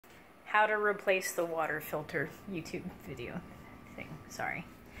how to replace the water filter YouTube video thing. Sorry.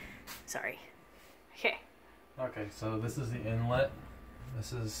 Okay. Okay, so this is the inlet.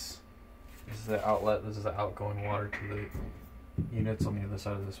 This is the outlet. This is the outgoing water to the units on the other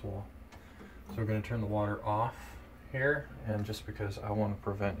side of this wall. So we're going to turn the water off here, and just because I want to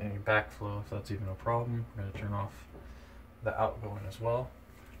prevent any backflow, if that's even a problem, we're going to turn off the outgoing as well.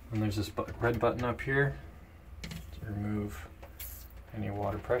 And there's this red button up here to remove any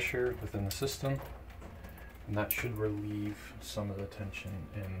water pressure within the system, and that should relieve some of the tension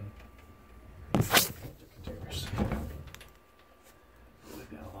in the containers.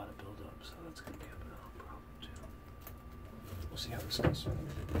 We've got a lot of buildup, so that's going to be a problem too. We'll see how this goes.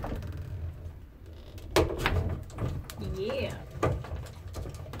 Yeah.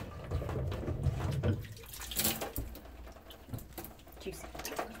 Juicy.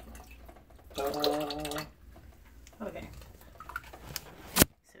 Okay.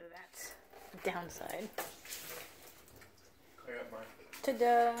 So that's the downside. I got mine.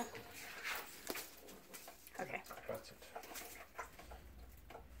 Ta-da! Okay. That's it.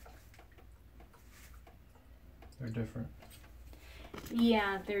 They're different.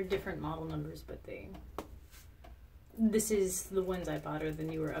 Yeah, they're different model numbers, but this is the ones I bought, are the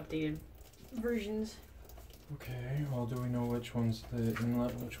newer updated versions. Okay, well, do we know which one's the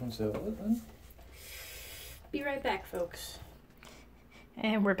inlet and which one's the outlet then? Be right back, folks.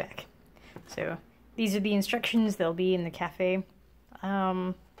 And we're back. So, these are the instructions. They'll be in the cafe.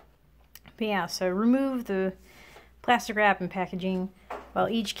 But yeah, so remove the plastic wrap and packaging while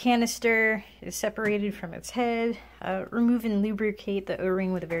each canister is separated from its head. Remove and lubricate the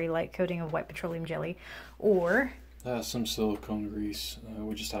O-ring with a very light coating of white petroleum jelly, or Some silicone grease.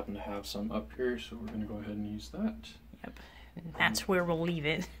 We just happen to have some up here, so we're going to go ahead and use that. Yep, and that's where we'll leave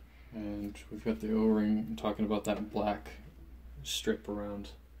it. And we've got the O-ring. I'm talking about that black strip around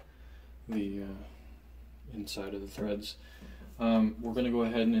the inside of the threads. We're going to go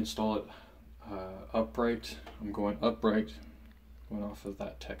ahead and install it upright. I'm going upright, going off of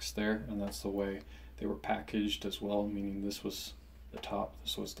that text there, and that's the way they were packaged as well, meaning this was the top,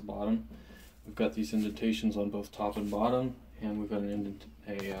 this was the bottom. We've got these indentations on both top and bottom, and we've got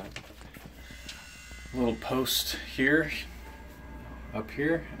a little post here, up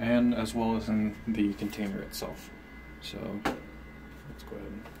here, and as well as in the container itself. So let's go ahead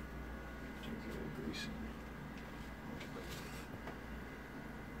and take a little grease.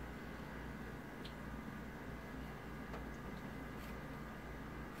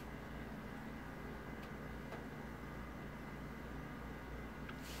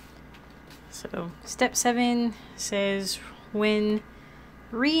 So, step 7 says, when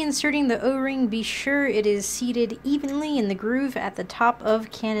reinserting the O-ring, be sure it is seated evenly in the groove at the top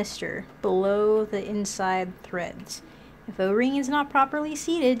of canister, below the inside threads. If O-ring is not properly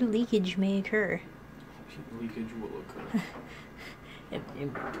seated, leakage may occur. Leakage will occur. It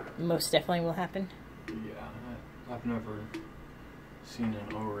most definitely will happen. Yeah, I've never seen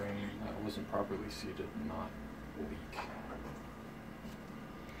an O-ring that wasn't properly seated not leak.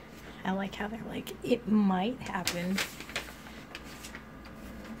 I like how they're like, it might happen.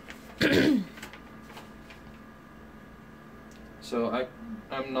 So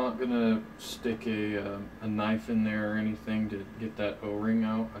I'm not gonna stick a knife in there or anything to get that O-ring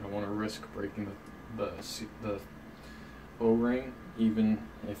out. I don't want to risk breaking the O-ring, even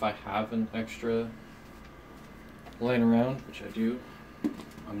if I have an extra laying around, which I do.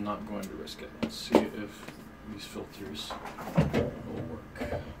 I'm not going to risk it. Let's see if these filters will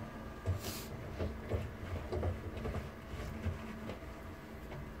work.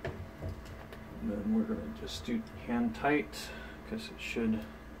 And then we're going to just do hand tight, because it should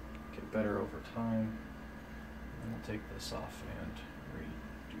get better over time. And we'll take this off and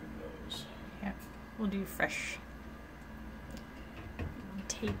redo those. Yeah, we'll do fresh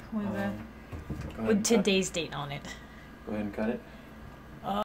tape with today's date on it. Go ahead and cut it.